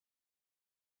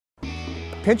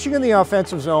Pinching in the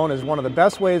offensive zone is one of the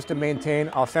best ways to maintain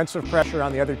offensive pressure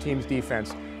on the other team's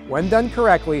defense. When done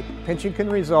correctly, pinching can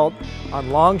result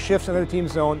on long shifts in the other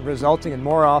team's zone, resulting in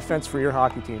more offense for your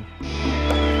hockey team.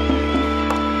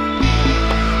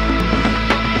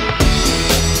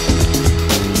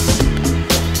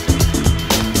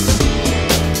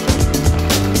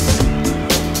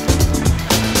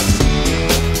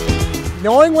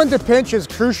 Knowing when to pinch is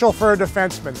crucial for a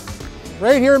defenseman.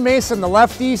 Right here, Mason, the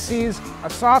lefty, sees a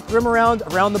soft rim around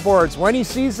the boards. When he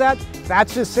sees that,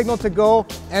 that's his signal to go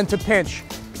and to pinch.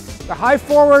 The high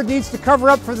forward needs to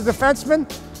cover up for the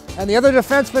defenseman, and the other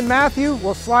defenseman, Matthew,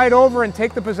 will slide over and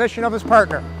take the position of his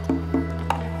partner.